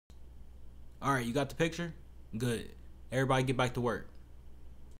All right, you got the picture? Good. Everybody get back to work.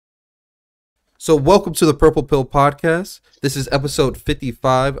 So, welcome to the Purple Pill Podcast. This is episode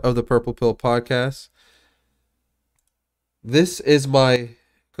 55 of the Purple Pill Podcast. This is my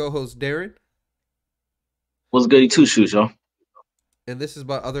co-host Darren, What's goody two shoes, y'all? and this is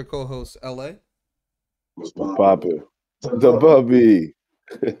my other co-host LA. What's poppin'? The Bubby.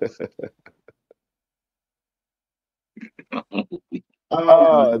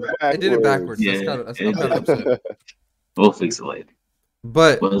 I did it backwards. Yeah, I'm kind of upset. We'll fix it later.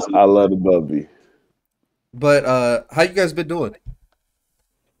 But I love the Bubby. How you guys been doing?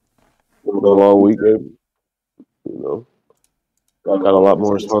 A long weekend. Got a lot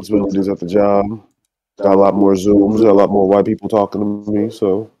more responsibilities at the job. Got a lot more Zooms. Got a lot more white people talking to me.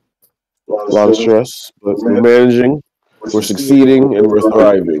 So a lot of stress, but we're managing. We're succeeding and we're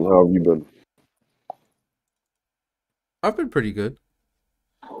thriving. How have you been? I've been pretty good.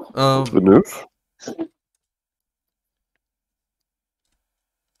 What's the news?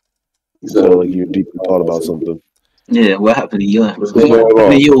 You sound like you deeply thought about something. Yeah, what happened to you? What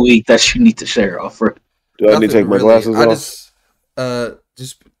happened to your week that you need to share, Alfred? Do I need to take my glasses off?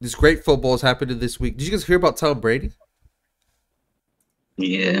 Just this great football has happened this week. Did you guys hear about Tom Brady?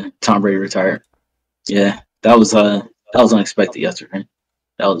 Yeah, Tom Brady retired. Yeah, that was unexpected yesterday.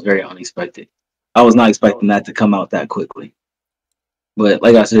 That was very unexpected. I was not expecting that to come out that quickly. But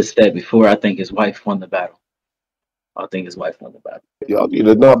like I just said before, I think his wife won the battle. Y'all need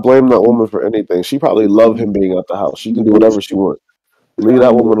to not blame that woman for anything. She probably loved him being at the house. She can do whatever she wants. Leave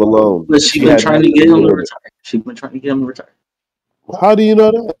that woman alone. But she's been trying to get him to retire. How do you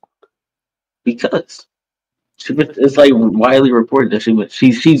know that? Because it's like widely reported that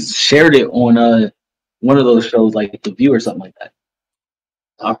she shared it on one of those shows like The View or something like that.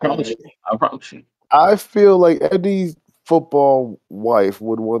 I promise you. I feel like any football wife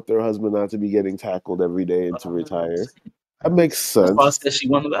would want their husband not to be getting tackled every day and to retire. That makes sense. That's why I said she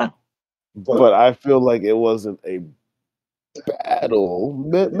won the battle. But I feel like it wasn't a battle.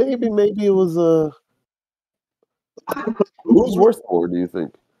 Maybe it was a. Who's worth more? Do you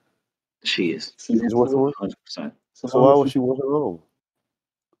think? She is. She's worth more. 100%. So why was she working alone?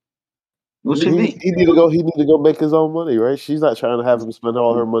 What you mean? He need to go make his own money, right? She's not trying to have him spend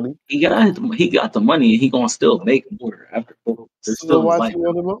all her money. He got the money, and he gonna still make more after football. So why she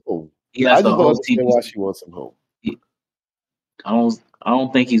want him home? I just don't understand why she wants him home. I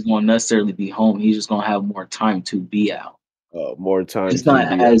don't think he's gonna necessarily be home. He's just gonna have more time to be out. More time. It's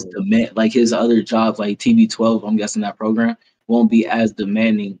not as demand like his other jobs, like TB12. I'm guessing that program won't be as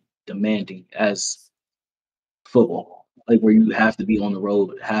demanding as football. Like where you have to be on the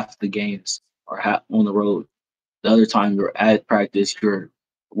road half the games or on the road. The other time you're at practice, you're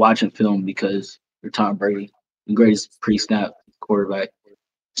watching film because you're Tom Brady, the greatest pre-snap quarterback.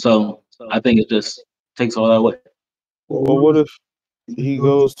 So I think it just takes all that away. Well, what if he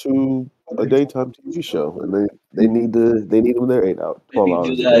goes to a daytime TV show and they need him there 8 hours, 12 hours?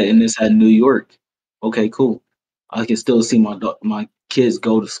 If you do that and it's at New York, okay, cool. I can still see my kids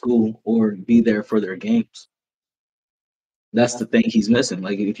go to school or be there for their games. That's the thing he's missing.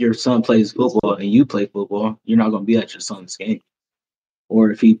 Like if your son plays football and you play football, you're not going to be at your son's game.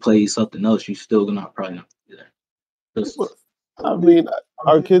 Or if he plays something else, you're still probably not be there. I mean,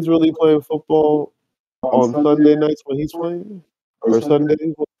 are kids really playing football on Sunday nights when he's playing? Or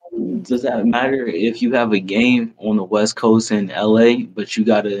Sundays? Does that matter if you have a game on the West Coast in LA, but you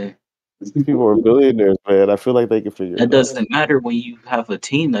gotta? These people are billionaires, man. I feel like they can figure it out. That doesn't matter when you have a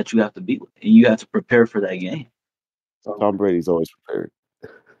team that you have to beat with, and you have to prepare for that game. Tom Brady's always prepared.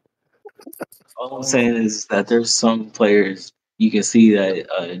 All I'm saying is that there's some players you can see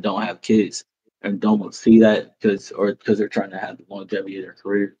that don't have kids and don't see that because they're trying to have the longevity of their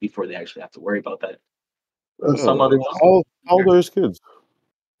career before they actually have to worry about that. Some other how old are his kids?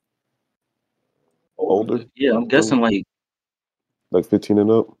 Older? Yeah, I'm guessing like 15 and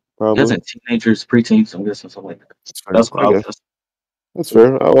up, probably. I'm guessing teenagers, preteens. I'm guessing something like that. That's what I was. That's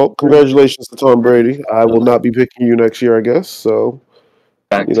fair. Well, congratulations to Tom Brady. I will not be picking you next year, I guess. So,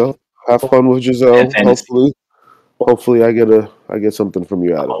 have fun with Giselle. Hopefully, I get something from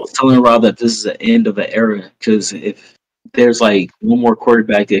you out of it. I was telling Rob that this is the end of an era because if there's like one more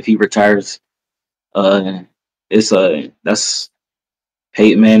quarterback, if he retires, that's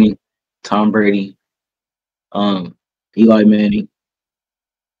Peyton Manning, Tom Brady, Eli Manning,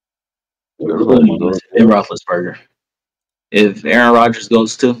 and Roethlisberger. If Aaron Rodgers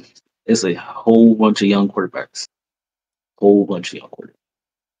goes too, it's a whole bunch of young quarterbacks.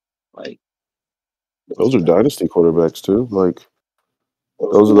 Like those are dynasty quarterbacks too. Like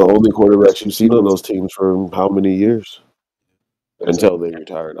those are the only quarterbacks you've seen on those teams for how many years? until they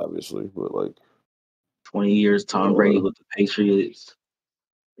retired, obviously. But like 20 years, Tom Brady with the Patriots.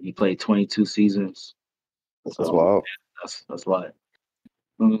 He played 22 seasons. that's So, wild. That's a lot.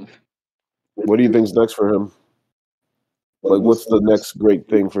 Mm, What do you think's next for him? Like, what's the next great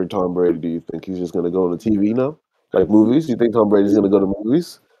thing for Tom Brady? Do you think he's just gonna go to TV now, like movies? You think Tom Brady's gonna go to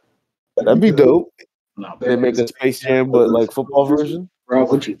movies? That'd be dope. no, They make a Space Jam, but like football version bro,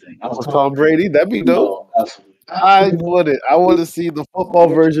 what you think? of Tom Brady. That'd be dope. No, absolutely. I want it. I want to see the football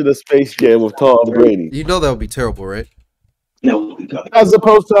version of Space Jam with Tom Brady, You know that would be terrible, right? No, we got it. as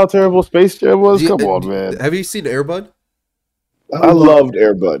opposed to how terrible Space Jam was. Do you- Come on, man. Have you seen Airbud? I loved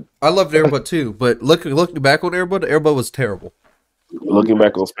Airbud. I loved Airbud too, but looking back on Airbud was terrible. Looking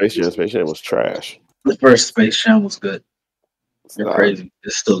back on Space Jam was trash. The first Space Jam was good. It's You're not. crazy.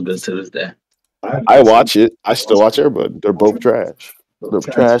 It's still good to this day. I watch it. I still watch Airbud. They're both trash. They're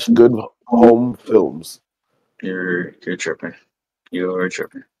trash, good home films. You're tripping. You're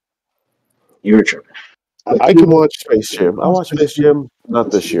tripping. You're tripping. I can watch Space Jam. I watched Space Jam not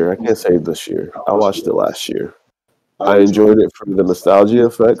this year. I can't say this year. I watched it last year. I enjoyed it for the nostalgia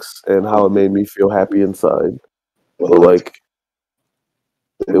effects and how it made me feel happy inside. But like,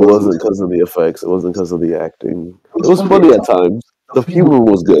 it wasn't because of the effects. It wasn't because of the acting. It was funny at times. The humor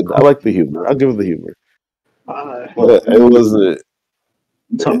was good. I like the humor. I'll give it the humor. But it wasn't.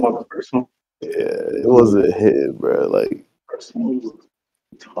 You talking about the first one? Yeah, it wasn't hitting, bro. Like, First one was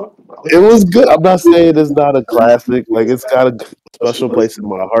talking about. it was good. I'm not saying it's not a classic. Like, it's got a special place in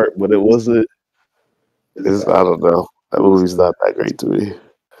my heart, but it wasn't. I don't know. That movie's not that great to me.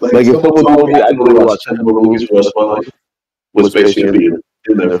 Like, if someone told me I could watch 10 more movies for the rest of my life, with Space Jam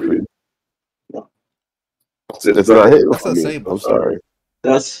in there for you. It's not hitting That's for not me. saying I'm sorry.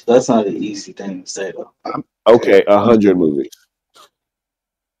 That's not an easy thing to say though. Okay, 100 movies.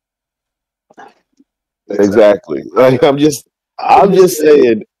 Exactly. Like, I'm just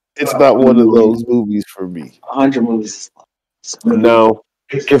saying it's not one of those movies for me. 100 movies. Now,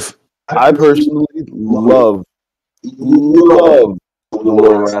 if I personally love the Little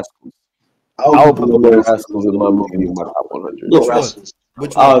Rascals, I'll put the Little Rascals in my movie in my top 100. Little Rascals.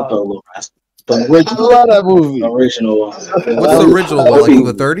 Which I'll one? go Little Rascals. The I original, love that movie. the original one. What's the original one? Like in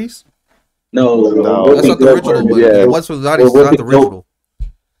the 30s? No, No. That's not the original one. Yeah. What's from the 90s is not the original.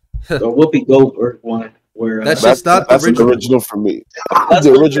 The Whoopi Goldberg one. Where That's just not the That's original. the original for me. that's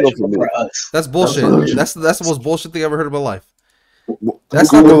the original for me. for us. That's bullshit. That's the most bullshit thing I ever heard in my life. That's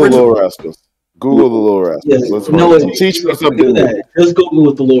Google not the the original. Little Rascals. Google the Little Rascals. Yeah, Let's you know find what? it. Teach me Do something new. that. Just Google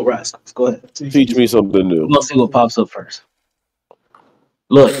with the Little Rascals. Go ahead. Teach me something new. Let's see what pops up first.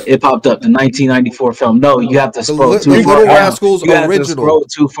 Look, it popped up. The 1994 film. No, you have to scroll too The far Little down. Rascals You have to original. scroll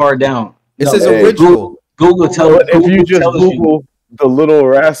too far down. It No, says hey, original. Google tells But if you just tells Google the Little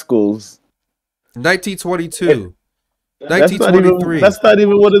Rascals, 1922. that's not 1923.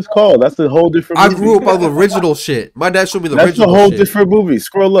 even what it's called. That's a whole different I movie. grew up on the original shit. My dad showed me the That's a original whole shit. different movie.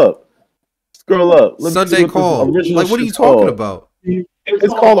 Scroll up. Let's see Sunday what the Call. original Like, what are you shit's talking called. about?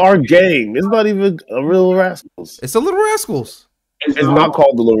 It's called Our Gang. It's not even a Little Rascals. It's the Little Rascals. It's not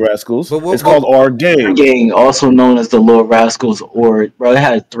called the Little Rascals. But what- It's called Our Gang. Gang, also known as the Little Rascals, or bro, it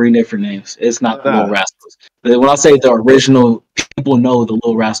had 3 different names. It's not the Nah. Little Rascals. But when I say the original, people know the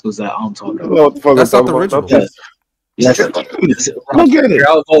Little Rascals that I'm talking You about. know what the fuck That's I'm not the talking about? original. Yes. Look at it. You're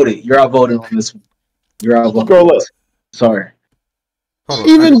outvoted. You're outvoted on this one. You're outvoted. Scroll up. Sorry. Hold on.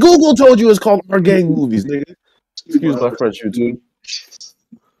 Even Google told you it's called Our Gang movies, nigga. Excuse my French, YouTube.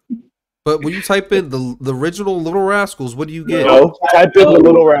 But when you type in the original Little Rascals, what do you get? No, type in the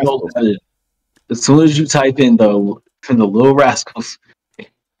Little Rascals. As soon as you type in the Little Rascals,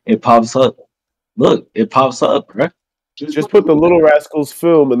 it pops up. Look, it pops up, bro. Just put the Little Rascals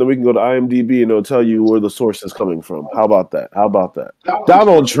film, and then we can go to IMDb, and it'll tell you where the source is coming from. How about that?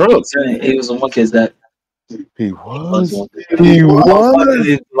 Donald Trump. He was the one kid that He was.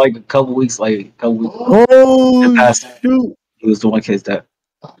 was like a couple weeks. Oh, Past- shoot. He was the one kid that.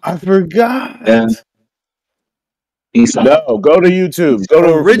 I forgot. And he's No, go to YouTube. Go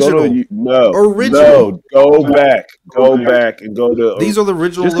to Original. No, go back and go to. These are the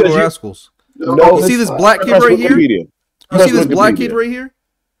original Just Little 'cause you- Rascals. No, You see this it's- black kid press right here? Wikipedia. You see this black kid right here?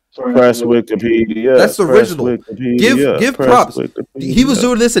 Press Wikipedia. That's the Press original. Wikipedia. Give Press props. Wikipedia. He was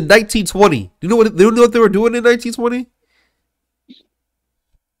doing this in 1920. Do you know what they were doing in 1920?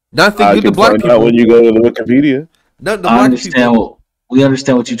 Nothing I good to can black find out people. when you go to the Wikipedia. Nothing to I black understand people. we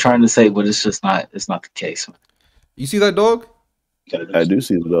understand what you're trying to say, but it's just not. It's not the case. You see that dog? I do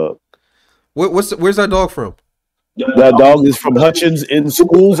see the dog. Where's that dog from? That dog is from Hutchins in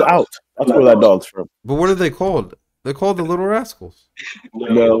Schools Out. That's where that dog's from. But what are they called? They're called the Little Rascals.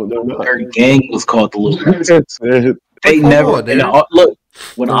 No, they're not. Their gang was called the Little Rascals. They Come never. on, And Darren. look,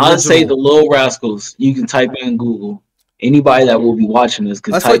 when The I say original. the Little Rascals, you can type in Google. Anybody that will be watching this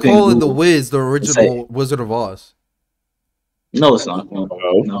could That's type like in calling the Google. Wiz the say- original Wizard of Oz. No, it's not. No,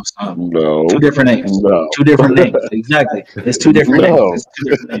 No. it's not. No. Two different names. No. Two different names. Exactly. It's two different No. names. It's two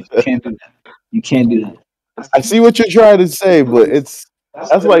different names. You can't do that. You can't do that. I see what you're trying to say, but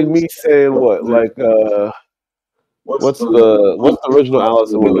that's like me saying what? Like what's the original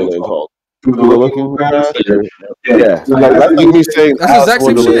Alice in Wonderland called? Through the Looking Glass? Yeah. Like, that's like me saying That's the Alice exact in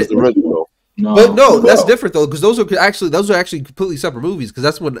same Wonderland shit. is the original. No. But no, that's No. different though, because those are actually completely separate movies. Because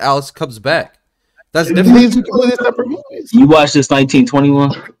that's when Alice comes back. That's different. These are completely separate movies. You watched this 1921?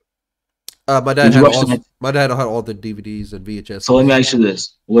 My dad Did you had watch all. the- My dad had all the DVDs and VHS. So let me ask you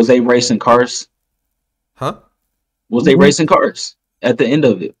this: was they racing cars? Huh? Was they racing cars at the end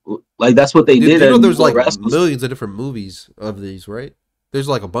of it? Like that's what they You did. know, at there's like Little Rascals. millions of different movies of these, right? There's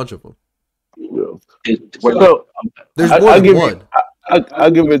like a bunch of them. So, There's I- more I'll than give you- one.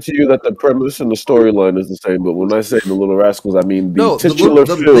 I'll give it to you that the premise and the storyline is the same, but when I say the Little Rascals, I mean the No, titular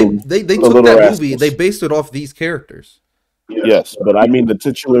film. they The took Little that Rascals. movie. They based it off these characters. Yes, but I mean the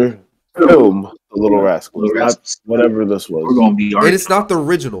titular film, The Little Rascals, Little not Rascals. whatever this We're was. gonna be And arguing. it's not the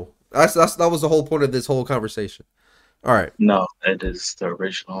original. That was the whole point of this whole conversation. All right. No, that is the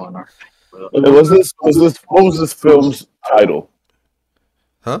original in our. And what was this film's title?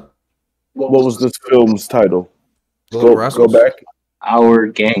 Huh? What was this film's title? Little Go Rascals? back. Our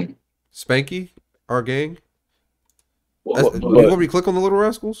gang. Spanky? Our gang? But- You want me to click on the Little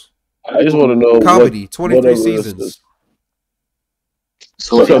Rascals? I just want to know Comedy, 23 whatever this seasons. is.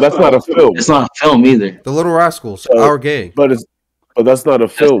 So, So that's not a film, it's not a film either. The Little Rascals, So- Our Gang. but that's not a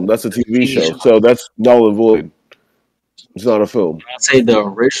film. That's a TV show. So that's null and void. It's not a film. When I say the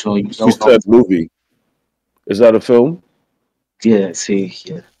original, you You don't know. said movie. Is that a film? Yeah, see,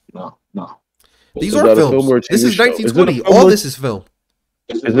 no. These Is are that a films. film or a This TV is show? 1920. Is it a film All or- this is film.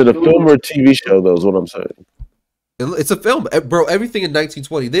 Is it a film or a TV show, though, is what I'm saying. It's a film, bro. Everything in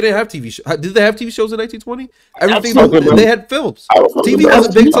 1920. They didn't have TV shows. Did they have TV shows in 1920? Everything Absolutely. they had films. I don't know. TV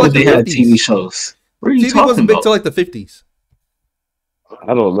wasn't big till like They the had 50s. TV shows. What are you TV talking wasn't big about? till like the 50s.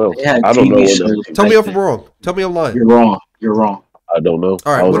 I don't know. They had I don't know. TV When shows. Tell me back if I'm then. wrong. Tell me I'm lying. You're wrong. You're wrong. I don't know.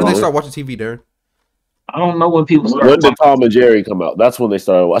 All right, I was when did they wrong. start watching TV, Darren? I don't know when people When start. did Tom and Jerry come out? That's when they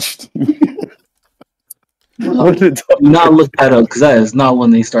started watching TV. When did Tom- Do not look that up because that is not when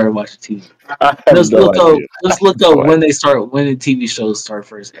they started watching TV. I have Let's no look up. idea. Let's look up when the TV shows start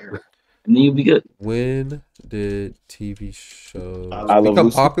first airing, and then you'll be good. When did TV shows I Love become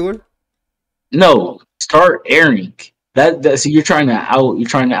Lucy. popular? No, start airing. That so you're trying to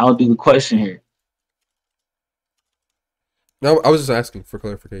outdo the question here. No, I was just asking for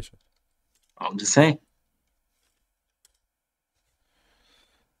clarification. I'm just saying.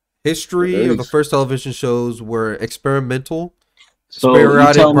 History of the first television shows were experimental, So you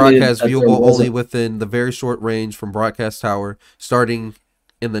sporadic telling me broadcast that there viewable wasn't- only within the very short range from broadcast tower, starting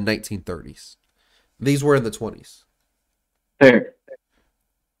in the 1930s. These were in the 20s. fair,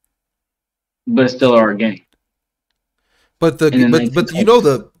 but it's still our game. But In the but you know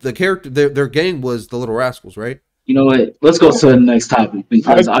the character their gang was the Little Rascals, right? You know what? Let's go to the next topic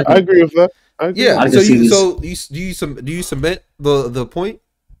because I agree with that. I agree. Yeah. I So can see you this. do you submit the point?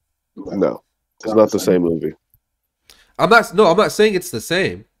 No, it's not the same movie. I'm not saying it's the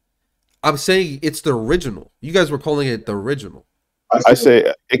same. I'm saying it's the original. You guys were calling it the original. I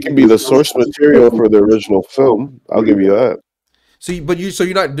say it can be the source material for the original film. I'll give you that. So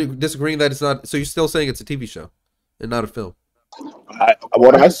you're not disagreeing that it's not. So you're still saying it's a TV show and not a film.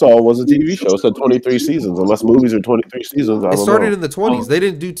 What I saw was a TV show. It said 23 seasons. Unless movies are 23 seasons, I It don't started know. in the 20s. They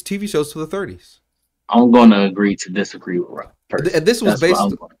didn't do TV shows till the 30s. I'm going to agree to disagree with Rob. first. And this was That's what based.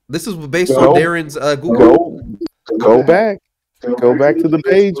 I'm going. This is based Go. on Darren's Google. Go back. Go back to the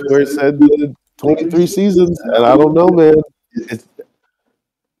page where it said 23 seasons, and I don't know, man. It's,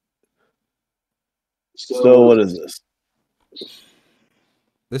 so what is this?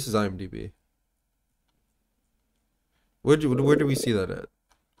 This is IMDb. Where did we see that at?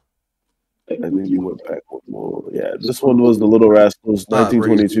 I think you went back one more. Yeah, this one was the Little Rascals,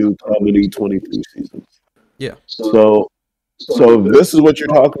 1922 comedy, 23 seasons. Yeah. So if this is what you're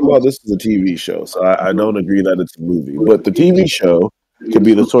talking about, this is a TV show. So I don't agree that it's a movie. But the TV show could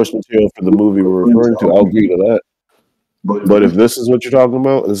be the source material for the movie we're referring to. I'll agree to that. But if this is what you're talking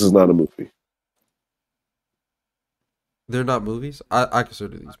about, this is not a movie. They're not movies. I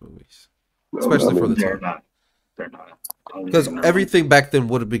consider these movies, especially for the They're time, not. They're not. because everything back then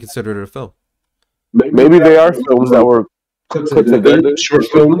would be considered a film. Maybe they are films that were put together, short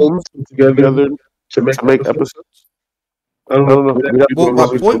films put together to make episodes. I don't know. Well,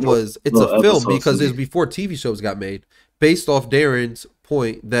 my point was, it's a Little film episodes because to it was before TV shows got made, based off Darren's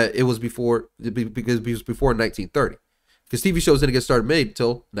point that it was before, because it was before 1930. Because TV shows didn't get started made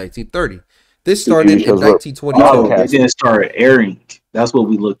until 1930. This started in shows were 1922. Oh, they didn't start airing. That's what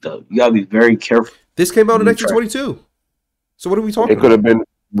we looked up. You gotta be very careful. This came out in 1922. So what are we talking It could have been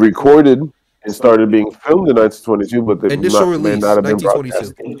recorded and started being filmed in 1922, but they Initial may release, not have been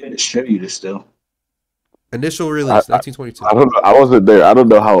 1922. broadcast. Distributed still. Initial release, 1922. I don't know. I wasn't there. I don't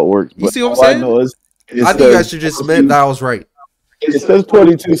know how it worked. You but see what I'm all I saying? know is it I think you guys should just admit that I was right. It says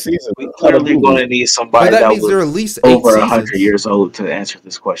 22 seasons. We clearly going to need But somebody that that means there are was at least 8 over 100 seasons. years old to answer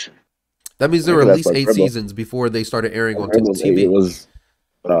this question. That means there were at That's least like 8 Grandma. seasons before they started airing on It TV. was.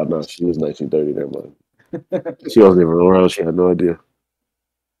 Oh no, she was 1930. Never mind. She wasn't even around. She had no idea.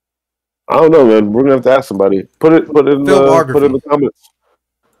 I don't know, man. We're gonna have to ask somebody. Put it in the comments.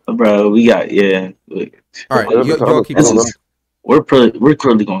 Bro, we got All right, y'all keep This going. is we're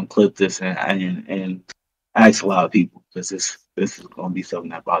clearly going to clip this and ask a lot of people because this is going to be something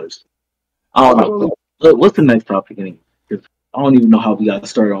that bothers. I don't know. What's the next topic anyway? 'Cause I don't even know how we got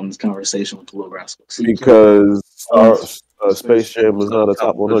started on this conversation with the Little Rascals. Because Space Jam was not a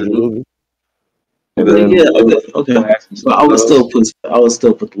top 100 movie. And then, Yeah, okay. So I would still put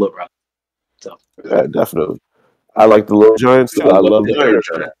the Little Rascals. yeah, definitely. I like the Little Giants too. I love the Iron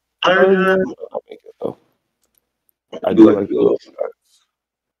Giant. I'll make it though. I do like the Little Giants.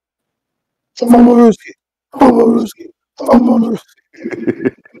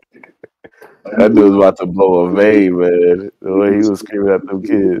 That dude was about to blow a vein, man. The way he was screaming at them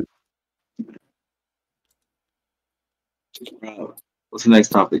kids. What's the next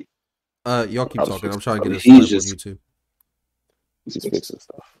topic? Y'all keep talking. I'm trying to get this He's live just- on YouTube. He's fixing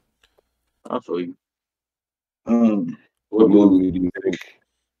stuff. I'll show you. What movie do you think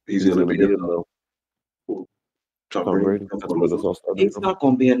he's gonna be in though? Tom Brady. That's where this all started He's from. not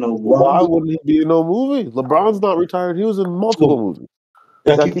going to be in no Why wouldn't he be in no movie? LeBron's not retired. He was in multiple movies.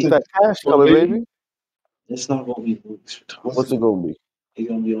 Gotta keep that cash coming, baby. It's not going to be movies for Tom. What's it gonna be? He's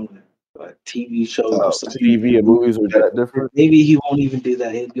going to be on a TV show or something. TV and movies are that different. Maybe he won't even do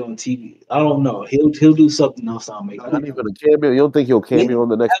that. He'll be on TV. I don't know. He'll do something else. I'll make Not even a cameo. You don't think he'll cameo on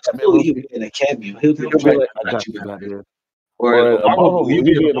the next Absolutely, he'll movie? be in a cameo. He'll be He'll be like, on I got you, goddamn. or Or a Marvel he'll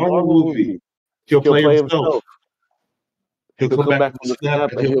be in a Marvel movie. He'll play play himself. He'll come back from the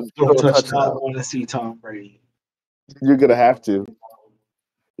snap and he'll throw a I touchdown. want to see Tom Brady. You're gonna have to.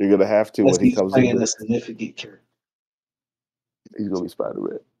 You're gonna have to Unless when he he's comes playing in. a significant character. He's gonna be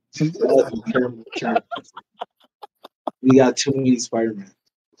Spider-Man. We got too many Spider-Man.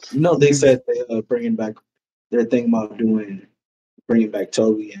 You know, they said they're thinking about bringing back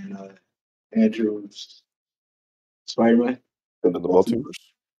Toby and Andrew's Spider-Man. In the multiverse.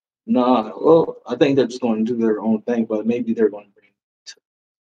 Nah, well, I think they're just going to do their own thing, but maybe they're going to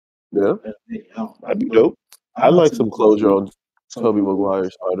Yeah, bring. I don't know. that'd be dope. I like some closure on Tobey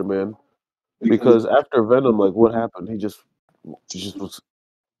Maguire's Spider-Man because after Venom, like, what happened? He just was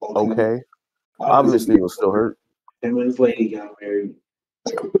okay. Obviously, he was still hurt. Him and his lady got married.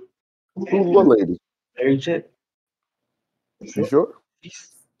 What lady? Mary J. You sure?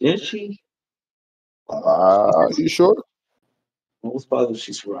 Did she? You sure? Most probably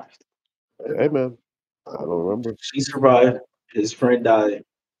she survived. Hey, man. I don't remember. She survived. His friend died,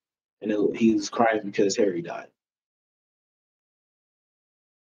 and he was crying because Harry died.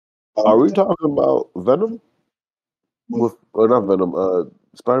 Are we talking about Venom? Or not Venom?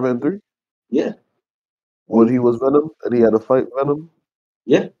 Spider-Man 3? Yeah, When he was Venom and he had to fight Venom,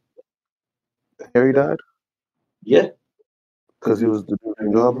 yeah, Harry died yeah, because he was the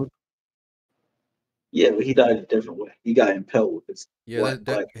Green Goblin. yeah. But he died a different way. He got impaled with his. Yeah,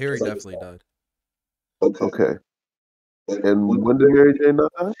 black Harry like definitely died. Okay. And when did Mary Jane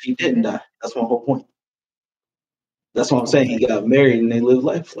not die? He didn't die. That's my whole point. That's what I'm saying. He got married and they lived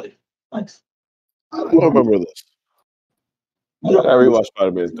life like nice. I don't remember this. I gotta rewatch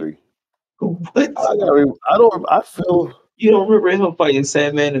Spider-Man 3. What? I feel. You don't remember him fighting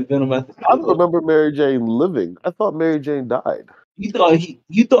Sandman and Venom at the I don't remember Mary Jane living. I thought Mary Jane died. You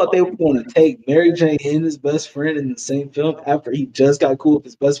thought they were going to take Mary Jane and his best friend in the same film after he just got cool with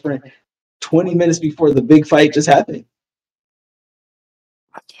his best friend 20 minutes before the big fight just happened?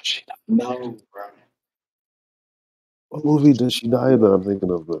 I thought she died. No, bro. What movie did she die in that I'm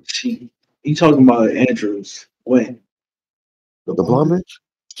thinking of? You talking about Andrews? When? The blonde bitch?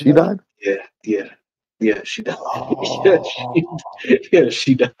 She died? Yeah, she died. Oh. yeah,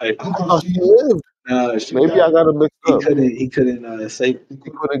 she died. I thought she lived. No, she Maybe died. I got it mixed up. He couldn't save He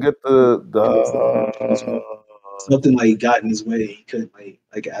couldn't get the something like got in his way. He couldn't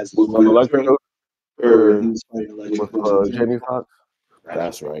like as electric. Or Or he was fighting Electric with Boogaloo. Jamie Foxx.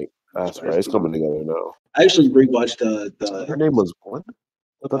 That's right. That's right. It's coming together now. I actually rewatched Her name was Gwen.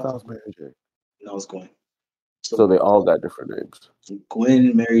 I thought that was Mary Jane. No, it's Gwen. So they all got different names.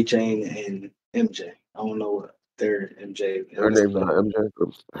 Gwen, Mary Jane, and MJ. I don't know what their MJ. Her name's not MJ.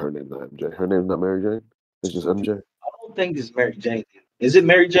 Her name's not MJ. Her name's not Mary Jane. It's just MJ. I don't think it's Mary Jane. Is it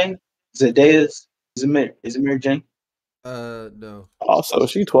Mary Jane? Zendaya's? Is it Mary Jane? No. Also,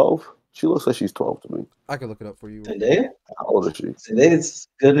 she 12. She looks like she's 12 to me. I can look it up for you. Zendaya? How old is she? Zendaya's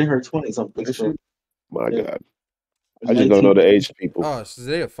good in her 20s. I'm pretty Is she? sure. My Yeah. God. I just don't know the age of people. Oh,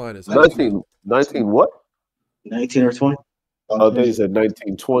 Zendaya fine as hell. 19 what? 19 or 20? Oh, they said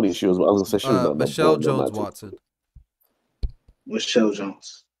 1920. I was gonna say she was not Michelle born, Jones 19. Watson. Michelle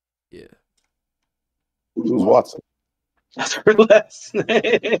Jones. Yeah. Who's Watson? That's her last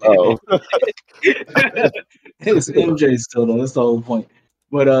name. Oh. It's MJ still though. That's the whole point.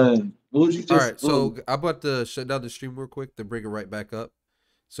 But what would you just? All right, so I'm about to shut down the stream real quick, then bring it right back up,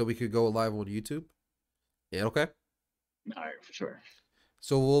 so we could go live on YouTube. Yeah, okay. All right, for sure.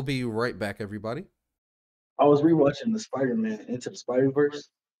 So we'll be right back, everybody. I was rewatching the Spider-Man Into the Spider-Verse.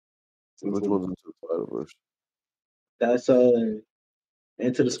 Which one's Into the Spider-Verse? That's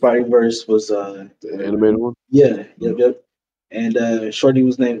Into the Spider-Verse was The animated one? yeah, yep. And Shorty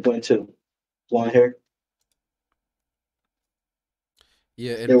was named Gwen too. Blonde hair.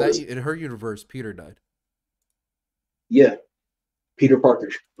 Yeah, There was- in her universe, Peter died. Yeah. Peter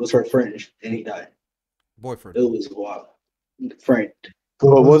Parker was her friend and he died. Boyfriend. It was wild. Friend.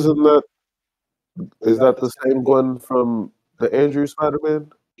 But wasn't that? Is that the same Gwen from the Andrew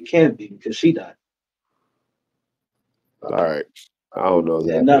Spider-Man? It can't be because she died. All right. I don't know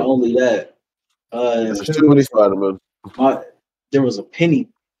that. And not only that, There's too many Spider-Man. there was a Penny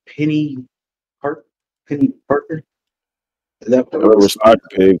Parker. That I remember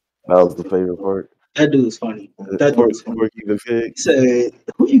Spider-Pig. That was the favorite part. That dude was funny. That dude was funny. Porky the Pig. He said,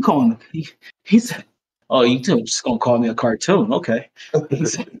 "Who you calling?" He said, "Oh, you just gonna call me a cartoon? Okay." He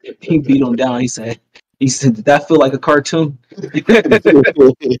said, he beat him down. He said, "Did that feel like a cartoon?"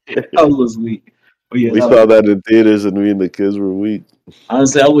 That was weak. But yeah, We saw that in theaters and me and the kids were weak.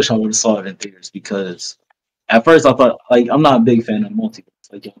 honestly, I wish I would have saw it in theaters because at first I thought I'm not a big fan of multiverse.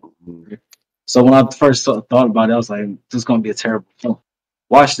 So when I first thought about it, I was like, "This is gonna be a terrible film."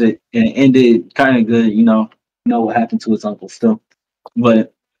 Watched it and it ended kind of good. You know what happened to his uncle still,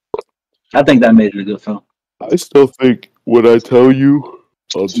 but I think that made it a good film. I still think when I tell you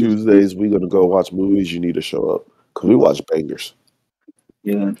on Tuesdays we're gonna go watch movies, you need to show up because we watch bangers.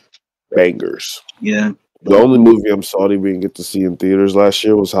 Yeah, Bangers. yeah. The only movie I'm salty we didn't get to see in theaters last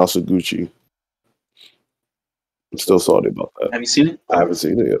year was House of Gucci. I'm still salty about that. Have you seen it? I haven't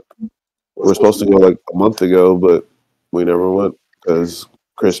seen it yet. We were supposed to go like a month ago, but we never went because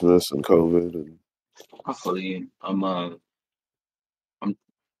Christmas and COVID. And Hopefully, I'm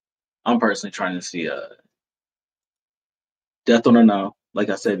personally trying to see Death on the Nile, like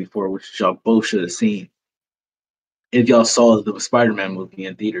I said before, which y'all both should have seen. If y'all saw the Spider-Man movie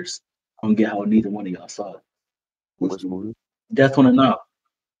in theaters, I don't get how neither one of y'all saw it. which movie? Death on the Nile.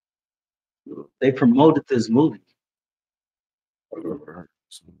 They promoted this movie. I've never heard.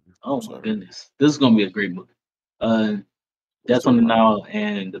 Oh my Sorry. goodness, this is gonna be a great movie. Death on the Nile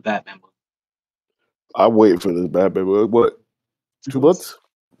and the Batman movie. I'm waiting for this Batman. What? 2 months?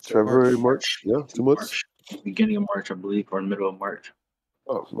 February, March? Yeah, 2 months. Beginning of March, I believe, or middle of March.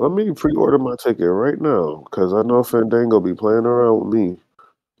 Oh, let me pre-order my ticket right now because I know Fandango be playing around with me.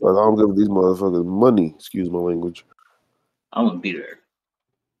 But I don't give these motherfuckers money. Excuse my language. I'm gonna be there.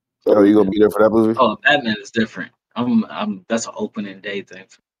 Oh, you gonna be there for that movie? Oh, Batman is different. That's an opening day thing.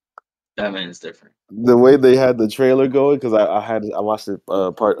 Batman is different. The way they had the trailer going, because I watched it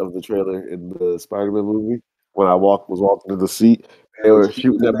part of the trailer in the Spider-Man movie when I was walking to the seat. They were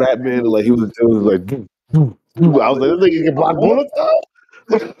shooting at Batman like he was like. I was like, this nigga can block bullets out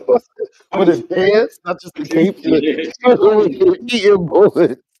with his hands, not just the cape. Eating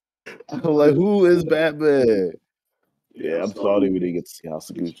bullets. I'm like, who is Batman? Yeah, I'm sorry we didn't get to see House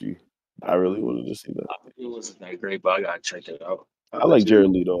of Gucci. I really wanted to see that. It wasn't that great, but I gotta check it out. I like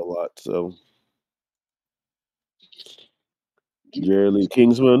Jared Leto a lot, so Jared Leto,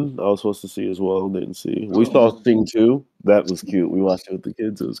 Kingsman, I was supposed to see as well, didn't see. We saw Sing 2. That was cute. We watched it with the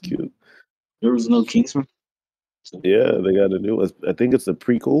kids. It was cute. There was no Kingsman. Yeah, they got a new one. I think it's a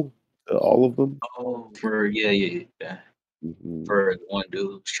prequel to all of them. Oh, for yeah. Mhm. For the one dude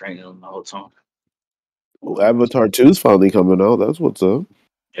who's training him the whole time. Well, Avatar 2 is finally coming out. That's what's up.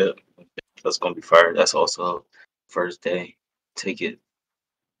 Yep, that's gonna be fire. That's also first day ticket.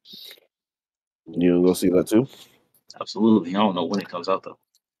 You gonna go see that too? Absolutely. I don't know when it comes out though.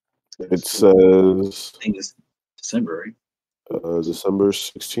 It says I think it's December, right? December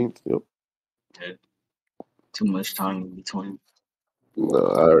 16th. Yep. Yeah. Too much time in between.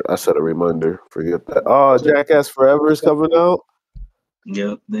 No, I set a reminder. Forget that. Oh, Jackass Forever is coming out.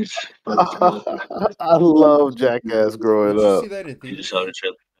 Yep. I love Jackass growing Did you up. see that in You just theaters? saw the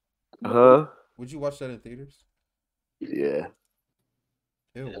trailer. Huh? Would you watch that in theaters? Yeah,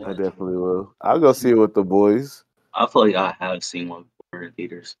 Ew, I why? definitely will. I'll go see it with the boys. I feel like I have seen one before in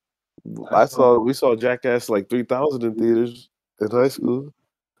theaters. We saw Jackass like 3,000 in theaters in high school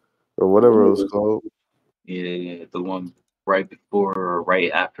or whatever it was called. Yeah, the one right before or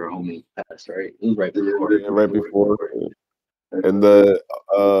right after Homie passed, right? It was right before. Yeah, right before. And the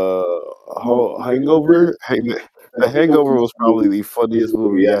Hangover, the Hangover was probably the funniest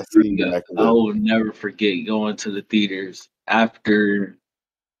movie I've seen Yeah, back I then. will never forget going to the theaters after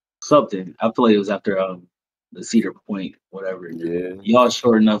something. I feel like it was after the Cedar Point, whatever. Yeah, Y'all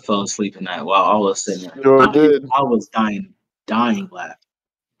sure enough fell asleep in that while I was sitting there. sure did. I was dying laughing.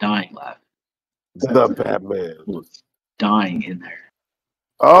 The Batman. I was dying in there.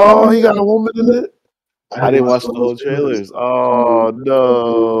 Oh, he got a woman in it. I didn't watch the whole trailers. Oh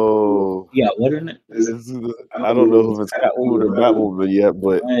no! Yeah, what in it? I don't know if it's Catwoman or Batwoman yet,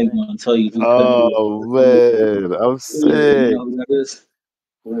 but I ain't gonna tell you who oh man, I'm You sick. know who that is?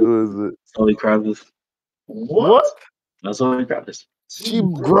 Who is it? Zoe Kravitz. What? That's Zoe Kravitz. She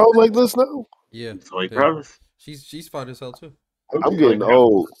grown like this now? Yeah, Zoe yeah. Kravitz. She's fine as hell too. I'm getting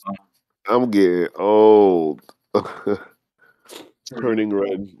old. I'm getting old. Turning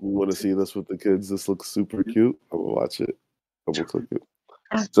red. We want to see this with the kids. This looks super cute. I'm gonna watch it. I'm gonna click it.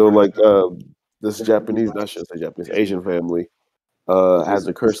 So like this Japanese, not just a Japanese, Asian family has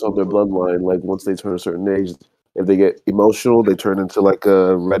a curse on their bloodline. Like once they turn a certain age, if they get emotional, they turn into like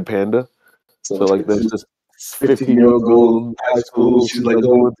a red panda. So like there's this 15-year-old girl in high school. She's like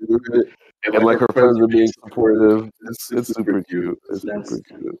going through it, and like her friends are being supportive. It's super cute. It's super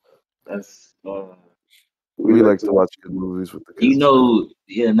cute. That's We like to watch good movies with the kids. you know,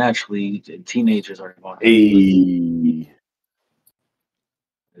 yeah, naturally teenagers are going Hey,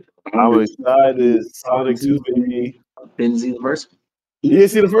 I'm excited. Sonic 2, baby. Didn't see the first one. You didn't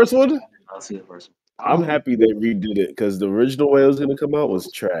see the first one? I'll see the first one. I'm happy they redid it because the original way it was going to come out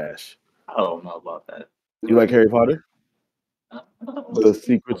was trash. I don't know about that. You like Harry Potter? The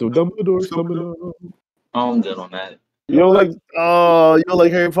Secrets of Dumbledore's coming out. I'm good on that. You don't like? Oh, you don't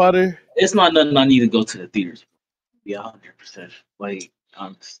like Harry Potter? It's not nothing I need to go to the theaters. Yeah, 100%. Like,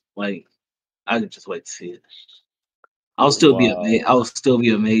 honest. Like, I could just wait to see it. I'll still be amazed. I'll still be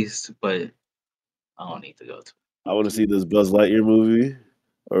amazed, but I don't need to go to. I want to see this Buzz Lightyear movie,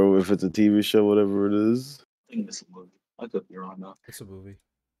 or if it's a TV show, whatever it is. I think it's a movie. I could be wrong though. It's a movie.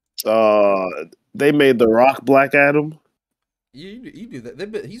 They made The Rock Black Adam. You do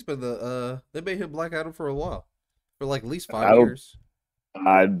that. He's been they made him Black Adam for a while, for like at least I 5 don't- years.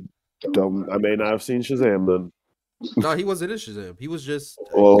 I may not have seen Shazam then. No, he wasn't in Shazam. He was just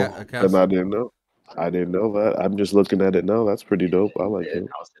Well, a then I didn't know. I didn't know that. I'm just looking at it now. That's pretty dope. I like it.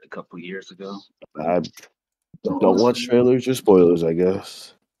 I was a couple years ago. I don't watch trailers or spoilers, I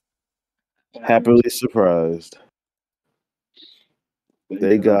guess. Happily surprised.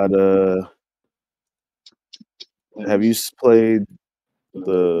 They got have you played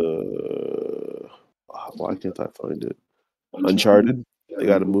the why can't I find it? Uncharted? They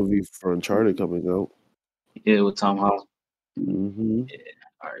got a movie for Uncharted coming out. Yeah, with Tom Holland. Mm-hmm.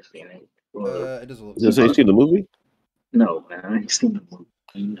 I already seen it. it doesn't look. Did you see the movie? No, man, I ain't seen the movie.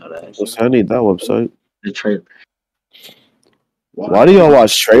 You know that. Well, I need that website. The trailer. Why do y'all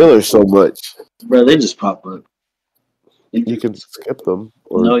watch trailers so much? Bro, they just pop up. You can skip them.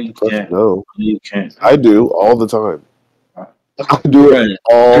 Or No, you press can't. No. You can't. I do all the time. I do it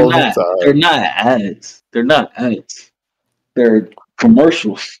all the time. They're not ads. They're not ads. They're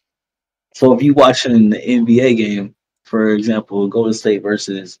commercials. So if you watching the NBA game, for example, Golden State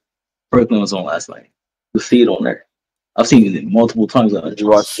versus Brooklyn was on last night. You see it on there. I've seen it multiple times. You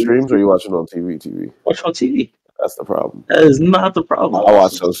watch streams or you watching on TV? Watch on TV. That's the problem. That is not the problem. I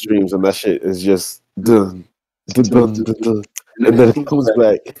watch those streams and that shit is just done, and then it comes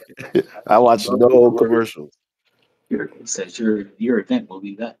back. I watch no commercials. Your event will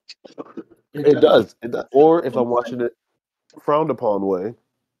be that. It does. Or if I'm watching it frowned upon way,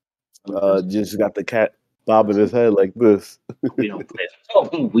 just got the cat bobbing his head like this. We don't play that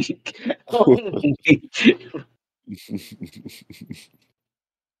all week.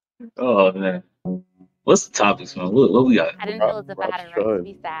 Oh man. What's the topics, man? What we got? I didn't feel as if I had a right to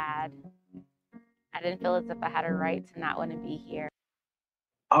be sad. I didn't feel as if I had a right to not want to be here.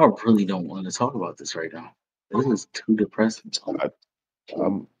 I really don't want to talk about this right now. This is too depressing.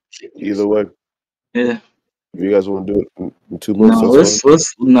 Either way, Yeah. if you guys want to do it in 2 months, No, that's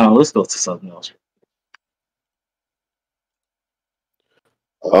fine. let's go to something else.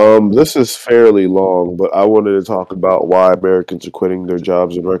 This is fairly long, but I wanted to talk about why Americans are quitting their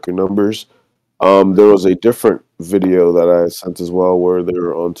jobs in record numbers. There was a different video that I sent as well where they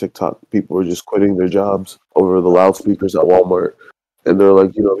were on TikTok. People were just quitting their jobs over the loudspeakers at Walmart. And they're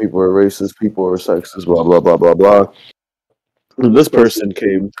like, people are racist, people are sexist, blah, blah, blah, blah, blah. And this person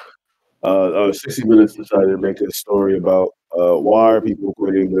came, 60 Minutes decided to make a story about why are people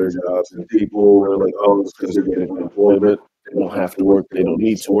quitting their jobs. And people were like, oh, it's because they're getting unemployment. They don't have to work. They don't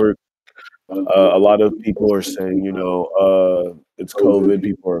need to work. A lot of people are saying, it's COVID.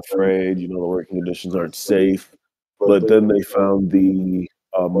 People are afraid. The working conditions aren't safe. But then they found the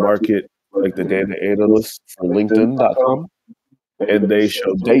market, like the data analysts for LinkedIn.com, and they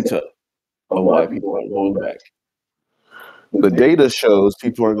showed data of why people aren't going back. The data shows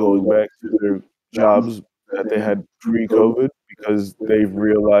people are going back to their jobs that they had pre-COVID because they've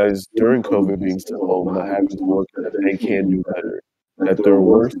realized during COVID being still home, not having to work, that they can do better. That their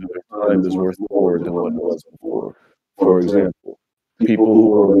worth and their time is worth more than what it was before. For example, people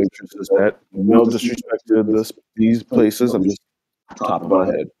who are waitresses that, no disrespect to these places, I'm just top of my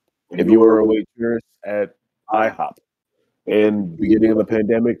head. If you were a waitress at IHOP and beginning of the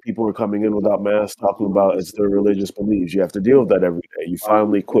pandemic, people were coming in without masks, talking about it's their religious beliefs. You have to deal with that every day. You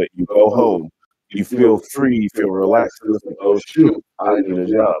finally quit. You go home. You feel free. You feel relaxed. And it's like, oh, shoot, I need a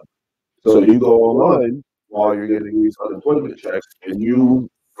job. So you go online while you're getting these unemployment checks, and you,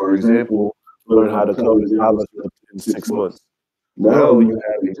 for example, learn how to code in JavaScript in 6 months. Now you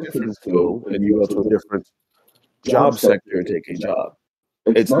have a different skill, and you go to a different job sector and take a job.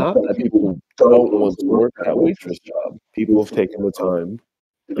 It's not that people don't want to work that waitress job. People have taken the time,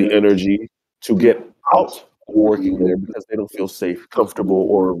 the energy to get out of working there because they don't feel safe, comfortable,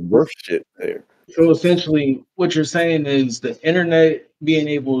 or worth shit there. So essentially, what you're saying is the internet being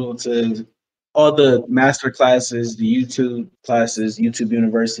able to, all the master classes, the YouTube classes, YouTube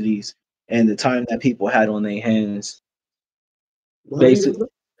universities, and the time that people had on their hands. Basically,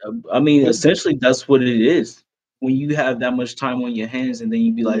 I mean, essentially, that's what it is. When you have that much time on your hands, and then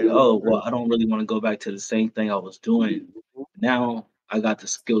you be like, oh, well, I don't really want to go back to the same thing I was doing. Now I got the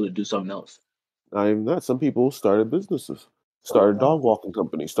skill to do something else. Not even that. Some people started businesses, started dog walking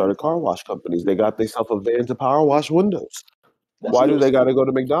companies, started car wash companies. They got themselves a van to power wash windows. Why do they got to go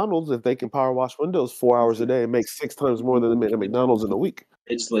to McDonald's if they can power wash windows 4 hours a day and make 6 times more than they make at McDonald's in a week?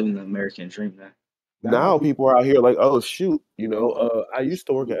 It's living the American dream, man. Now people are out here like, oh, shoot, I used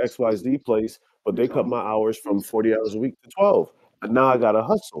to work at XYZ place, but they cut my hours from 40 hours a week to 12. And now I got to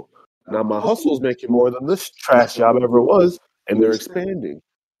hustle. Now my hustle is making more than this trash job ever was, and they're expanding.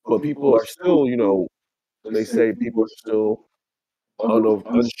 But people are still, they say people are still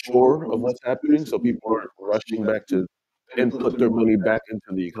unsure of what's happening, so people aren't rushing back to and put their money back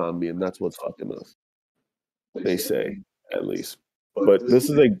into the economy, and that's what's fucking us. They say, at least. But this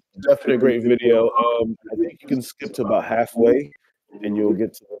is a definitely great video. I think you can skip to about halfway, and you'll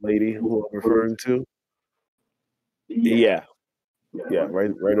get to the lady who I'm referring to. Yeah,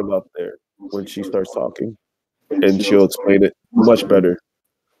 right about there when she starts talking, and she'll explain it much better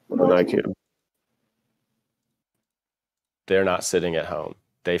than I can. They're not sitting at home.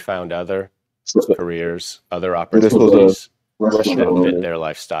 They found other careers, other opportunities that fit their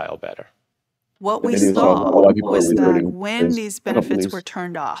lifestyle better. What we saw was that when these benefits were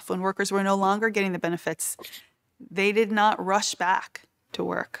turned off, when workers were no longer getting the benefits, they did not rush back to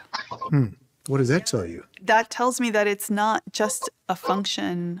work. What does that tell you? That tells me that it's not just a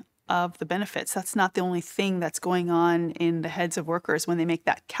function of the benefits. That's not the only thing that's going on in the heads of workers when they make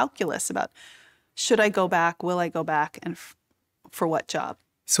that calculus about, should I go back, will I go back, and for what job?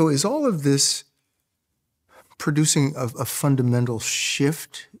 So is all of this producing a fundamental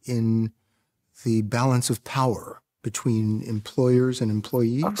shift in the balance of power between employers and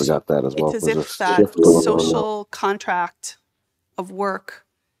employees? I forgot that as well. It's as if that social contract of work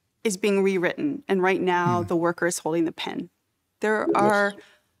is being rewritten, and right now the worker is holding the pen. There are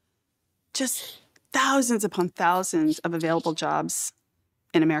just thousands upon thousands of available jobs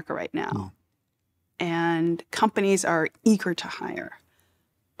in America right now, and companies are eager to hire,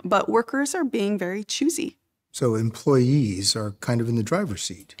 but workers are being very choosy. So employees are kind of in the driver's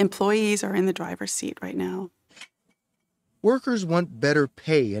seat. Employees are in the driver's seat right now. Workers want better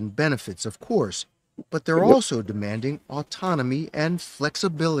pay and benefits, of course, but they're also demanding autonomy and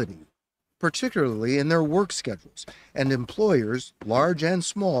flexibility, particularly in their work schedules. And employers, large and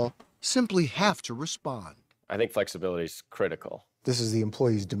small, simply have to respond. I think flexibility is critical. This is the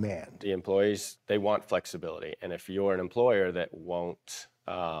employee's demand. The employees, they want flexibility. And if you're an employer that won't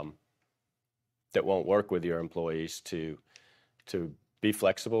that won't work with your employees to be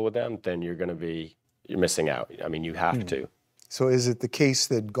flexible with them, then you're missing out. I mean, you have to. So is it the case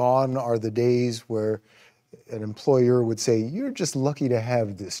that gone are the days where an employer would say, you're just lucky to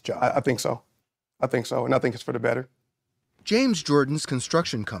have this job? I think so. I think so, and I think it's for the better. James Jordan's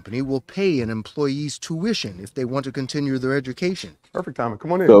construction company will pay an employee's tuition if they want to continue their education. Perfect timing.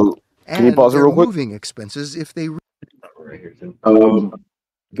 Come on in. So, can you pause it their real quick? moving expenses if they...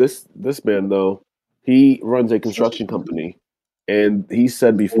 This man though, he runs a construction company, and he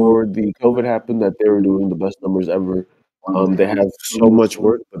said before the COVID happened that they were doing the best numbers ever. They have so much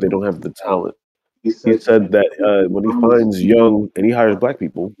work, but they don't have the talent. He said that when he finds young, and he hires black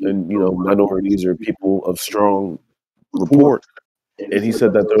people, and minorities or people of strong rapport, and he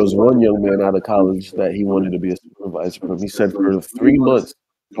said that there was one young man out of college that he wanted to be a supervisor for him. He said for 3 months,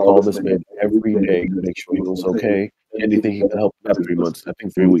 he called this man every day to make sure he was okay. Anything he could help, not 3 months, I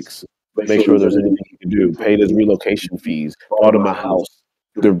think 3 weeks. Make sure there's anything he could do. Paid his relocation fees, bought him a house.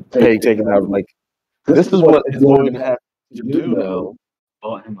 They're taking out, like, this is what is going to have to do now.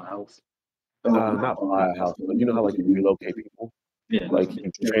 Bought him a house. Not buy a house, but you know how like you relocate people? Yeah. Like you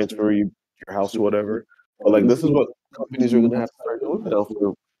transfer your house or whatever. But like this is what companies are gonna have to start doing now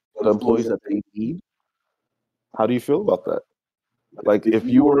for the employees that they need. How do you feel about that? Like if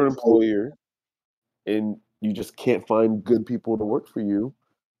you were an employer and you just can't find good people to work for you,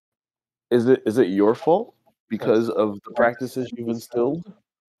 is it your fault because of the practices you've instilled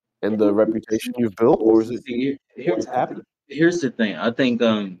and the reputation you've built, or is it what's happening? Here's the thing. I think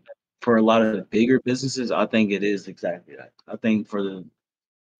for a lot of the bigger businesses, I think it is exactly that. I think for the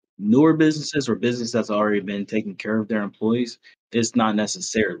newer businesses or business that's already been taking care of their employees, it's not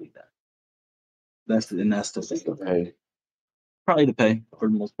necessarily that. That's the thing. Probably the pay for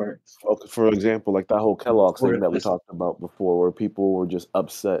the most part. Okay, for example, like that whole Kellogg's thing that we talked about before, where people were just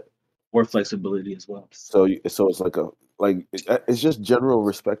upset. Or flexibility as well. So it's like it's just general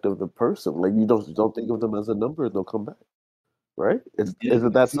respect of the person. Like you don't think of them as a number, they'll come back, right? Is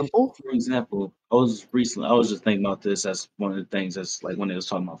it that simple? For example, I was just thinking about this as one of the things that's like when it was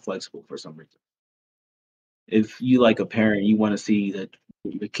talking about flexible for some reason. If you like a parent, you want to see that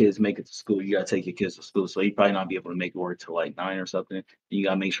your kids make it to school, you gotta take your kids to school. So you probably not be able to make it work till like 9 or something. You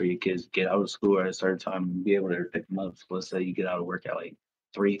gotta make sure your kids get out of school at a certain time and be able to pick them up. So let's say you get out of work at like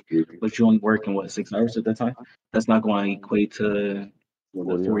 3, but you're only working 6 hours at that time. That's not going to equate to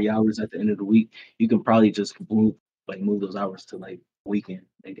 40 hours at the end of the week. You can probably just move those hours to like weekend.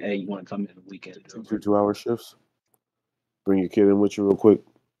 Like, hey, you want to come in the weekend? 2-hour shifts. Bring your kid in with you real quick.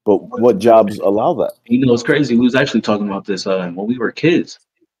 But what jobs allow that? You know, it's crazy. We was actually talking about this when we were kids.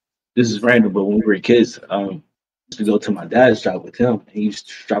 This is random, but when we were kids, to go to my dad's job with him. He used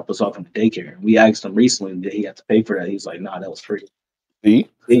to drop us off in the daycare. We asked him recently did he have to pay for that. He's like, nah, that was free. See?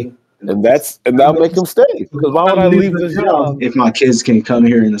 And that'll make them stay. Because why would I leave this job if my kids can come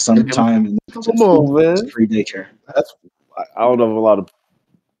here in the summertime and come on, man. Free daycare? I don't know a lot of,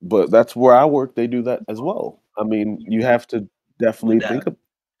 but that's where I work. They do that as well. I mean, you have to definitely think of,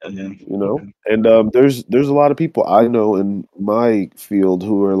 and there's a lot of people I know in my field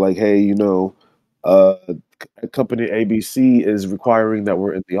who are like, hey, company ABC is requiring that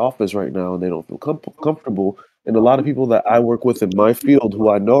we're in the office right now, and they don't feel comfortable. And a lot of people that I work with in my field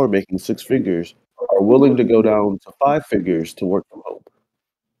who I know are making 6 figures are willing to go down to 5 figures to work from home.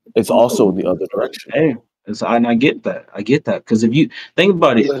 It's also in the other direction. Hey, and I get that. Because if you think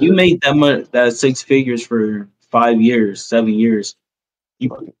about it, if you made that 6 figures for 5 years, 7 years,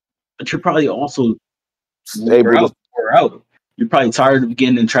 but you're probably also able to pour out. You're probably tired of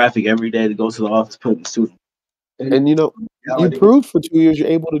getting in traffic every day to go to the office, putting the student. And you proved for 2 years you're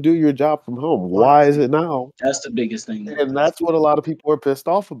able to do your job from home. Why is it now? That's the biggest thing. And that's what a lot of people are pissed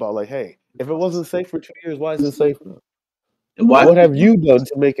off about. Like, hey, if it wasn't safe for 2 years, why is it safe now? And what have you done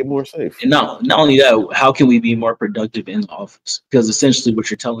to make it more safe? And not only that, how can we be more productive in the office? Because essentially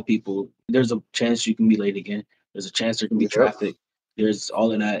what you're telling people, there's a chance you can be late again. There's a chance there can be traffic. There's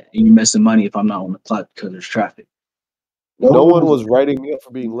all of that. And you're missing money if I'm not on the clock because there's traffic. No one was writing me up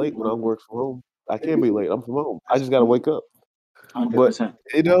for being late when I work from home. I can't be late. I'm from home. I just got to wake up. 100%.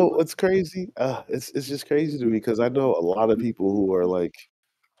 But what's crazy? It's just crazy to me because I know a lot of people who are like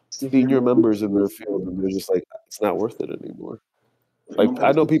senior members in their field, and they're just like, it's not worth it anymore. Like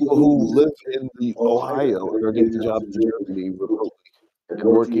I know people who live in Ohio and are getting jobs in Germany remotely and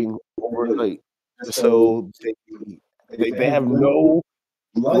working overnight. So they have no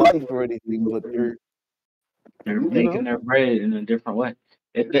life or anything, but they're making their bread in a different way.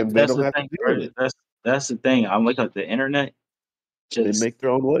 That's the thing. That's the thing. I'm looking at the internet. They make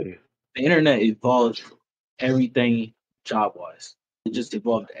their own way. The internet evolves everything job wise. It just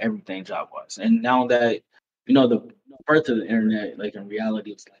evolved everything job wise. And now that the birth of the internet, like in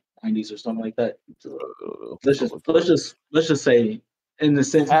reality, it's like 90s or something like that. Let's just say, in the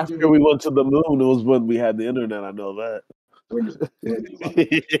sense After we went to the moon, it was when we had the internet. I know that.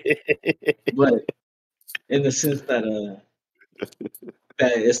 But in the sense that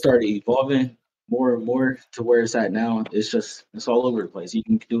that it started evolving more and more to where it's at now, it's all over the place. You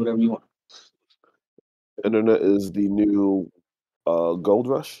can do whatever you want. Internet is the new gold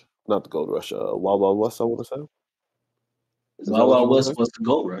rush. Not the gold rush. Wild Wild West, I want to say. Wild Wild West was the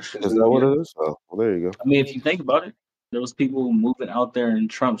gold rush. Is that what it is? Oh, well, there you go. I mean, if you think about it, there was people moving out there in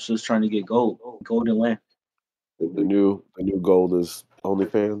Trump's just trying to get golden land. The new gold is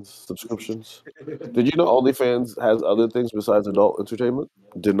OnlyFans subscriptions. Did you know OnlyFans has other things besides adult entertainment?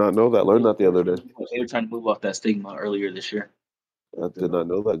 Did not know that. Learned that the other day. They were trying to move off that stigma earlier this year. I did not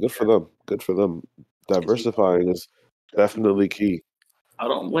know that. Good for them. Good for them. Diversifying is definitely key. I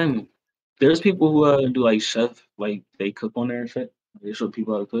don't blame them. There's people who do like chef, like they cook on there and shit. They show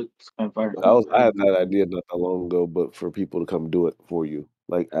people how to cook. It's kind of fire. I had that idea not that long ago, but for people to come do it for you,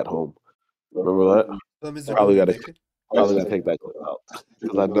 like at home. Remember that? Probably gotta take that clip out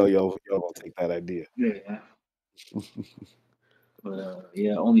because I know y'all gonna take that idea. Yeah. But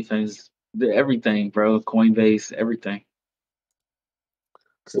yeah, OnlyFans, everything, bro. Coinbase, everything.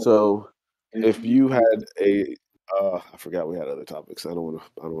 So, if you had a, I forgot we had other topics. I don't want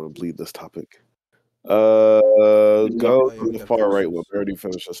to bleed this topic. Go to the far right one. We already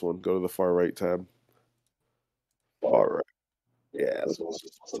finished this one. Go to the far right tab. Far right. Yeah, this one's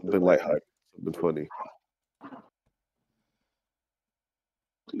something lighthearted, something funny.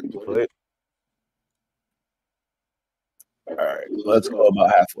 All right, let's go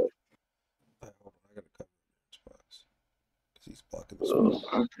about halfway. He's blocking this one.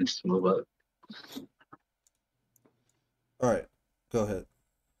 All right, go ahead.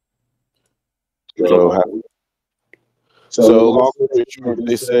 So long story short,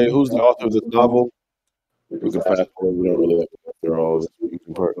 they say, who's the author of this novel? We can fast forward. We don't really have to go through all of this. We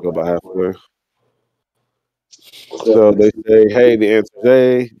can go about halfway. So they say, hey, the answer is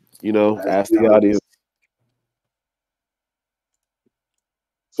A. Ask the audience.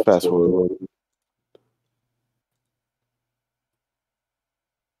 Fast forward.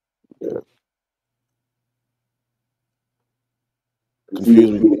 Yeah.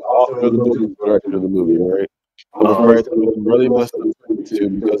 Confused between the author of the book and the director of the movie, right? I'm afraid that was really messed up too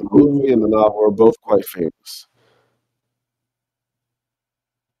because the movie and the novel are both quite famous.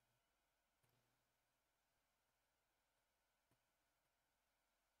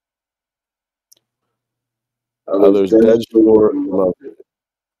 Others dead sure love it.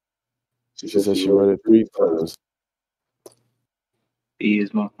 She said she read it 3 times. B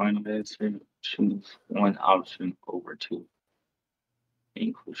is my final answer. Choose one option over 2.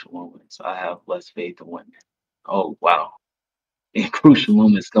 In crucial moments, I have less faith in women. Oh wow! In crucial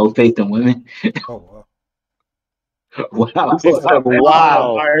moments, no faith in women. Oh wow!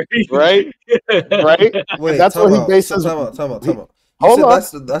 Wow! Right? Right? Wait, that's what he bases. Time out. Hold on.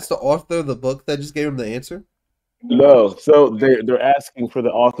 That's the author of the book that just gave him the answer. No, so they're asking for the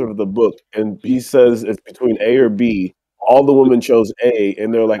author of the book, and he says it's between A or B. All the women chose A,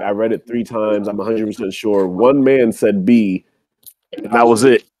 and they're like, I read it 3 times. I'm 100% sure. One man said B, and that was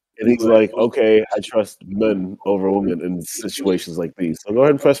it. And he's like, okay, I trust men over women in situations like these. So go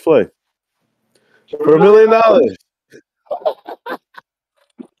ahead and press play. For $1 million. I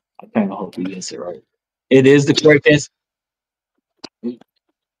kind of hope he gets it right. It is the correct answer.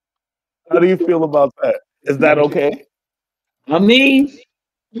 How do you feel about that? Is that okay? I mean,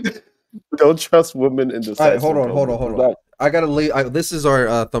 don't trust women in the. All right, hold on. I gotta leave. This is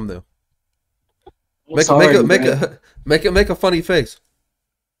our thumbnail. Make a funny face.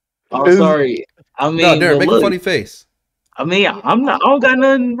 I'm sorry. I mean, no, Darren, make a funny face. I mean, I don't got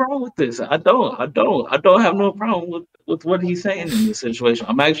nothing wrong with this. I don't have no problem with what he's saying in this situation.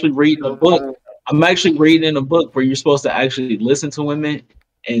 I'm actually reading a book. Where you're supposed to actually listen to women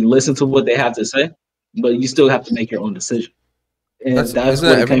and listen to what they have to say, but you still have to make your own decision. And that's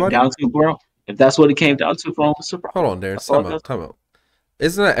what it came down to, bro. If that's what it came down to for Officer Brown. Hold on, Darren. Time out.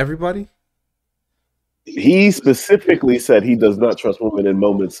 Isn't that everybody? He specifically said he does not trust women in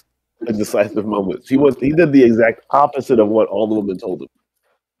moments, in decisive moments. He did the exact opposite of what all the women told him.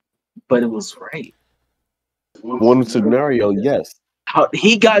 But it was right. One scenario, yes.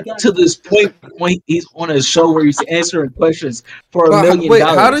 He got to this point when he's on a show where he's answering questions for $1 million. Wait,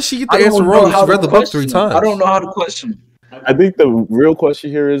 how does she get the answer wrong? She read the book 3 times. I don't know how to question. I think the real question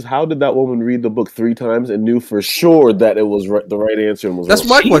here is, how did that woman read the book 3 times and knew for sure that it was the right answer and was That's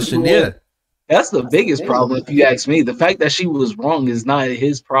wrong? my question, yeah. That's the biggest problem, if you ask me. The fact that she was wrong is not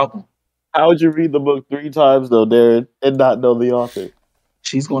his problem. How would you read the book 3 times though, Darren, and not know the author?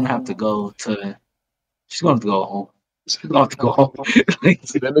 She's gonna have to go to. She's gonna have to go home. She's gonna have to go home.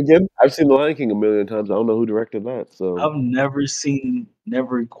 Then again, I've seen The Lion King a million times. I don't know who directed that. So I've never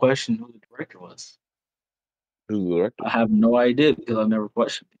questioned who the director was. Who's the director? I have no idea because I've never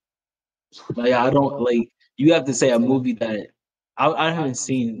questioned it. Like I don't like. You have to say a movie that I haven't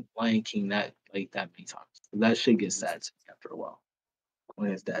seen Lion King that many times. That shit gets sad to me after a while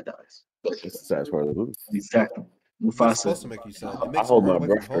when his dad dies. It's the saddest part of the movie. Exactly. It's Mufasa. supposed to make you sad. It I makes hold you my run away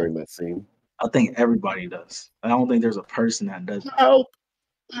breath from during home. that scene. I think everybody does. I don't think there's a person that doesn't. Help!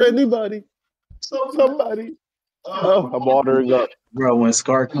 Anybody? Somebody? Oh, I'm watering up. Bro, when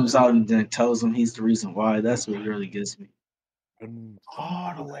Scar comes out and then tells him he's the reason why, that's what really gets me.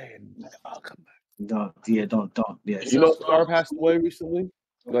 All the way. I'll come back. Don't. Yeah. You know, Scar passed away recently.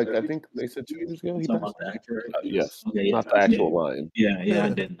 Like I think they said 2 years ago. He Talking passed. about the actor. Yes, Okay, yeah. not the actual lion. Yeah, I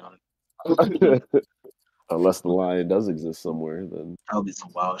didn't know. Unless the lion does exist somewhere, then Probably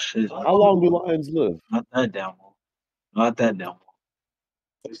some wild shit. how long do lions live? Not that down long. Not that down long.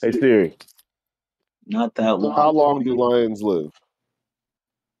 Hey Siri, Not that long. how long do lions live?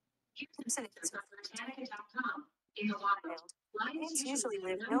 In the wild, lions usually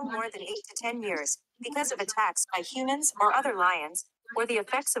live no more than 8 to 10 years because of attacks by humans or other lions, or the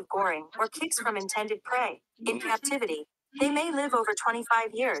effects of goring or kicks from intended prey. In captivity, they may live over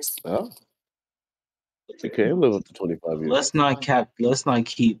 25 years. Oh, they can live up to 25 years. Let's not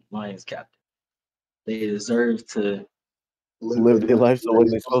keep lions captive. They deserve to Live their life the way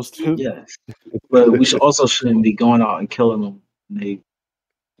they're supposed to. Yeah, but we shouldn't be going out and killing them.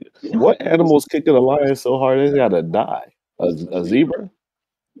 What animal's kicking a lion so hard they gotta die? A zebra?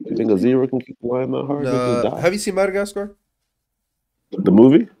 You think a zebra can kick a lion that hard? They just die. Have you seen Madagascar? The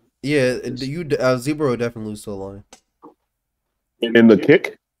movie? Yeah, zebra would definitely lose to a lion. In the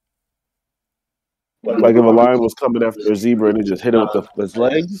kick? Like if a lion was coming after a zebra and he just hit it with his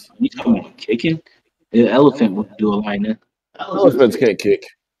legs? You talking about kicking? An elephant would do a lion then. Elephants can't kick.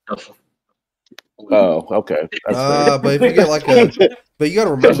 Oh, okay. But if you get but you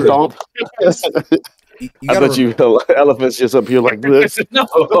gotta remember. Stomp. I bet you elephants just up here like this. No,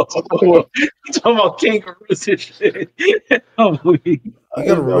 you talking about kangaroos and shit. You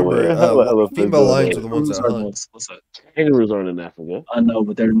gotta remember, female lions are the ones that hunt. Kangaroos aren't in Africa. I know,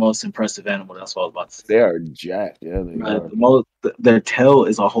 but they're the most impressive animal. That's what I was about to say. They are jacked. Yeah, they are. Their tail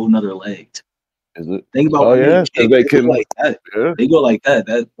is a whole nother leg. Is it? Think about they can like that. Yeah. They go like that.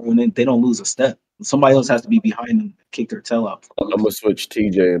 They don't lose a step. Somebody else has to be behind them to kick their tail out. I'm gonna switch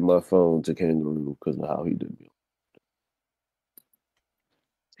TJ in my phone to kangaroo because of how he did me.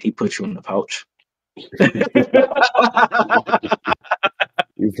 He put you in the pouch.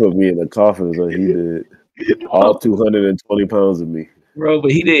 You put me in a coffin, so he did. All 220 pounds of me. Bro,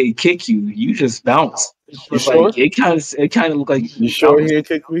 but he didn't kick you. You just bounced. You sure? Like, it kind of looked like you sure he didn't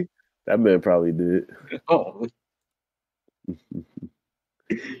kick me? That man probably did. Oh.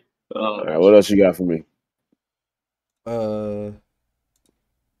 All right, what else you got for me? A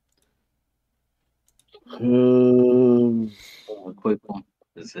quick one.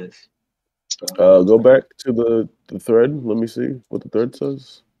 What is this? Go back to the thread. Let me see what the thread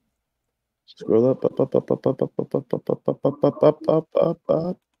says. Scroll up.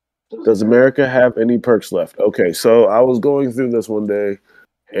 Does America have any perks left? Okay, so I was going through this one day,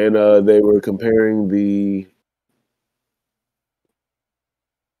 and they were comparing the.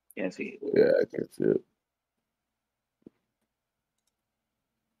 Can't see it. Yeah, I can't see it.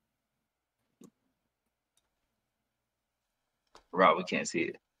 Rob, we can't see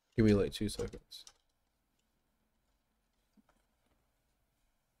it. Give me like 2 seconds.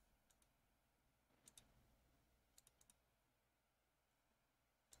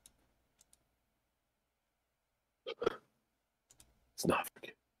 It's not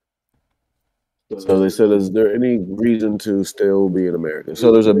forget. So they said, is there any reason to still be in America?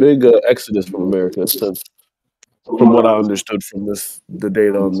 So there's a big exodus from America since, from what I understood from the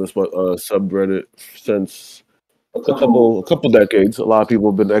data on this subreddit, since a couple decades. A lot of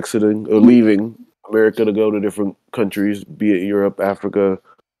people have been exiting or leaving America to go to different countries, be it Europe, Africa,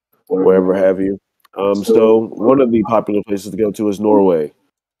 wherever have you. So one of the popular places to go to is Norway.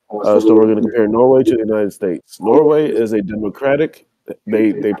 So we're going to compare Norway to the United States. Norway is a democratic.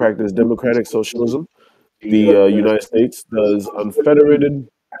 They practice democratic socialism. The United States does unfederated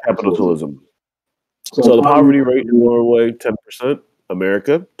capitalism. So the poverty rate in Norway, 10%.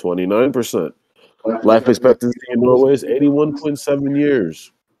 America, 29%. Life expectancy in Norway is 81.7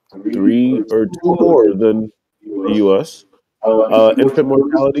 years, 2 more than the U.S. Infant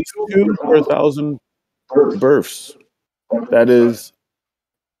mortality 2 per 1,000 births. That is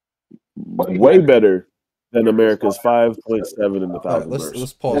way better than America's 5.7 in the 1,000 births.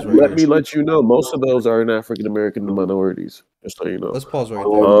 Let's pause right Let here. me let you know, most of those are in African American minorities. Just so you know. Let's pause right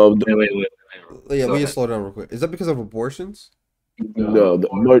there. Wait. Yeah, we just slow down real quick. Is that because of abortions? No,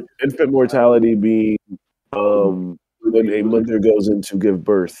 infant mortality being when a mother goes in to give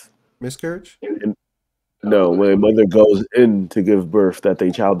birth. Miscarriage? No, when a mother goes in to give birth, that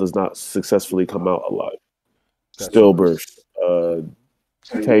the child does not successfully come out alive. Stillbirth,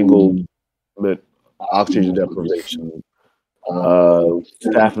 entanglement, oxygen deprivation,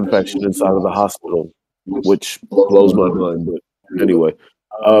 staph infection inside of the hospital, which blows my mind. But anyway,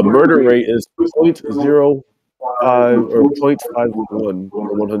 murder rate is 0.05 or 0.51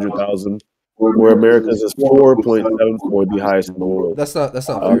 per 100,000, where America's is 4.74, the highest in the world. That's not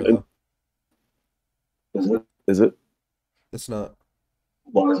fair though. Is it? It's not.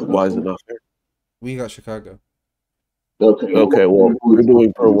 Why is it not fair? We got Chicago. Okay, well, we're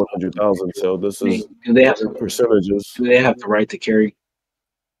doing per 100,000, so this is percentages. Do they have the right to carry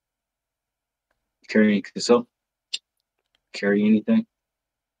conceal? Carry anything?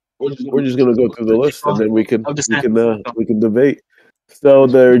 We're just gonna go through the list, and then we can debate. So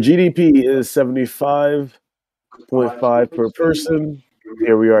their GDP is 75.5 per person.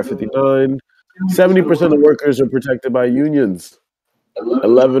 Here we are at 59. 70% of workers are protected by unions.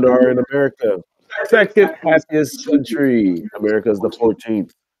 11 are in America. Second happiest country. America is the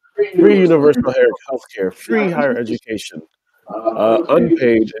 14th. Free universal health care. Free higher education.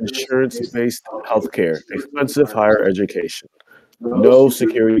 Unpaid insurance-based health care. Expensive higher education. No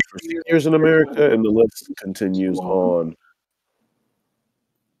security for seniors in America, and the list continues on.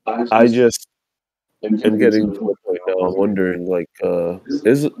 I just am getting to the point now. I'm wondering, like,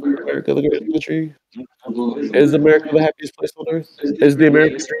 is America the greatest country? Is America the happiest place on earth? Is the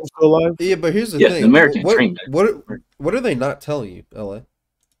American dream still alive? Yeah, but here's the Yeah, thing. the American dream. What are they not telling you, LA?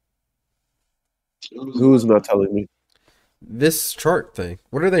 Who's not telling me? This chart thing.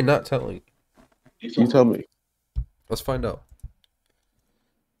 What are they not telling you? You tell me. Let's find out.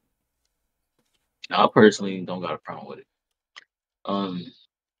 I personally don't got a problem with it.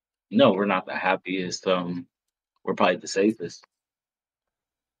 No, we're not the happiest. We're probably the safest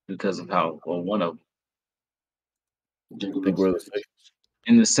because of how one of them. I think we're the safest.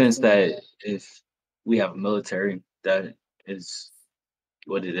 In the sense that if we have a military that is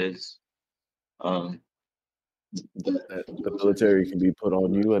what it is, the military can be put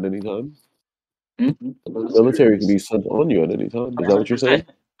on you at any time. Hmm? The military can be sent on you at any time. Is that what you're saying?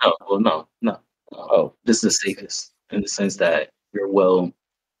 No, well, no. Oh, This is the safest in the sense that you're well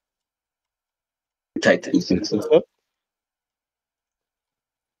protected.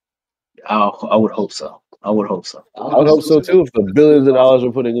 I would hope so. I would hope so too. If the billions of dollars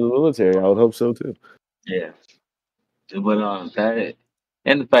we're putting in the military, I would hope so too. Yeah, but that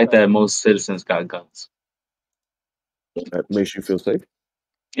and the fact that most citizens got guns. That makes you feel safe.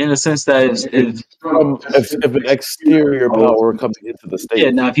 In the sense that if an exterior power coming into the state. Yeah,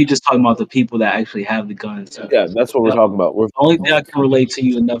 now if you're just talking about the people that actually have the guns. Yeah, that's what we're talking about. The only thing I can relate to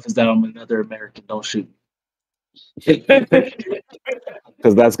you enough is that I'm another American. Don't shoot me.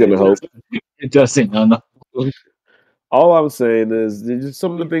 Because that's gonna help. It doesn't. No. All I'm saying is there's just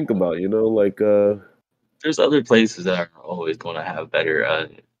something to think about. You know, like there's other places that are always going to have better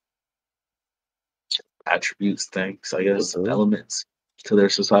attributes, things, I guess, elements to their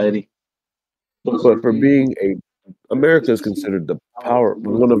society. But for being America is considered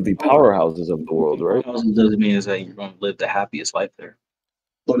one of the powerhouses of the world, right? Doesn't mean is that you're going to live the happiest life there.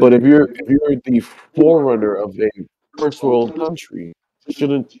 But if you're the forerunner of a first world country,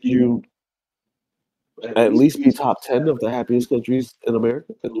 shouldn't you at least be top 10 of the happiest countries in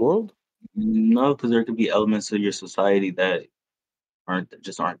America, in the world? No, because there could be elements of your society that aren't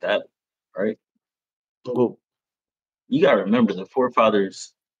that, right? Well, you gotta remember the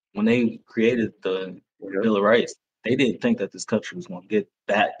forefathers when they created the Bill of Rights, they didn't think that this country was gonna get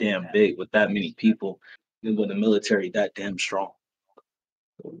that damn big with that many people and with the military that damn strong.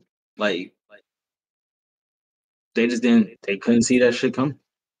 Like they just didn't. They couldn't see that shit coming.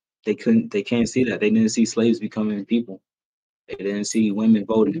 They can't see that. They didn't see slaves becoming people. They didn't see women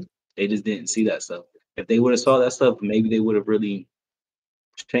voting. They just didn't see that stuff. If they would have saw that stuff, maybe they would have really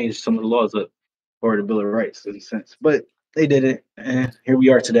changed some of the laws up for the Bill of Rights in a sense. But they didn't, and here we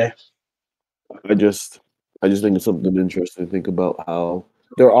are today. I just think it's something interesting to think about how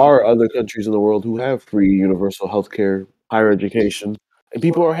there are other countries in the world who have free universal health care, higher education, and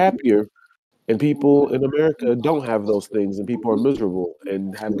people are happier. And people in America don't have those things, and people are miserable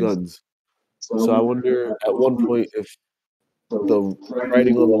and have guns. So I wonder at one point if the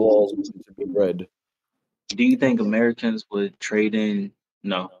writing on the walls to be read. Do you think Americans would trade in?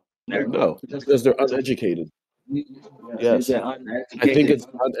 No. No, because they're uneducated. Yes, I think it's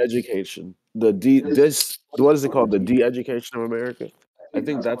uneducation. What is it called? The de-education of America. I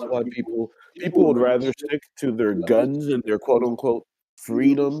think that's why people would rather stick to their guns and their quote unquote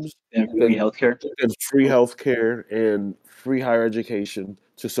freedoms and free healthcare and free higher education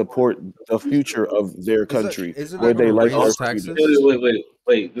to support the future of their country, isn't where that they gonna like raise our taxes? freedom.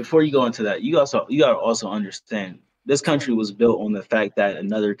 Wait. Before you go into that, you gotta also understand this country was built on the fact that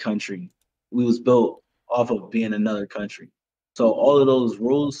another country, we was built off of being another country. So all of those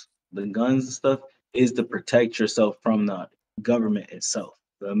rules, the guns and stuff, is to protect yourself from the government itself,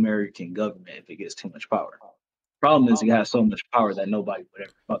 the American government, if it gets too much power. Problem is, it has so much power that nobody would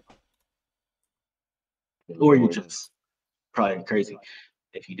ever fuck. Or you're just probably crazy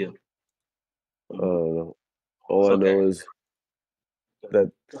if you do. All I know is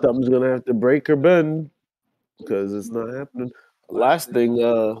that something's gonna have to break or bend because it's not happening. Last thing,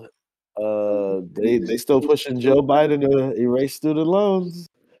 they still pushing Joe Biden to erase student loans.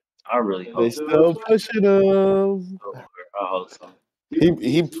 I really hope they still pushing him. I hope so.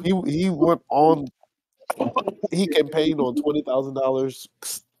 He went on. He campaigned on $20,000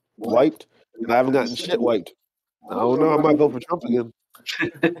 wiped, and I haven't gotten shit wiped. I don't know. I might vote for Trump again.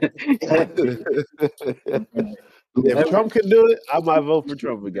 If Trump can do it, I might vote for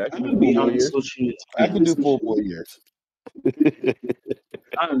Trump again. I can do 4 more years. I can do 4 more years.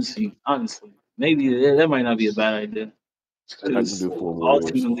 Honestly, maybe that might not be a bad idea. I can do 4 more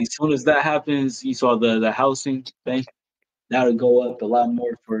ultimately, as soon as that happens, you saw the housing thing. That'll go up a lot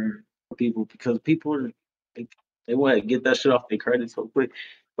more for people because people are they want to get that shit off their credit so quick.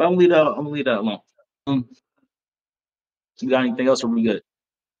 But I'm gonna leave that alone. You got anything else, or we good?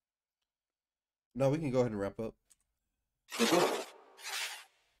 No, we can go ahead and wrap up.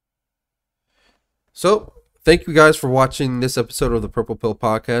 So, thank you guys for watching this episode of the Purple Pill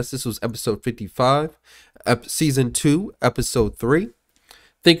Podcast. This was episode 55, season 2, episode 3.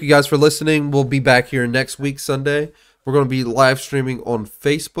 Thank you guys for listening. We'll be back here next week, Sunday. We're going to be live streaming on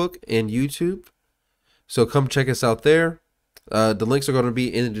Facebook and YouTube. So come check us out there. The links are going to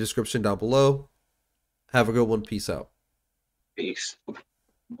be in the description down below. Have a good one. Peace out. Peace.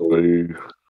 Bye.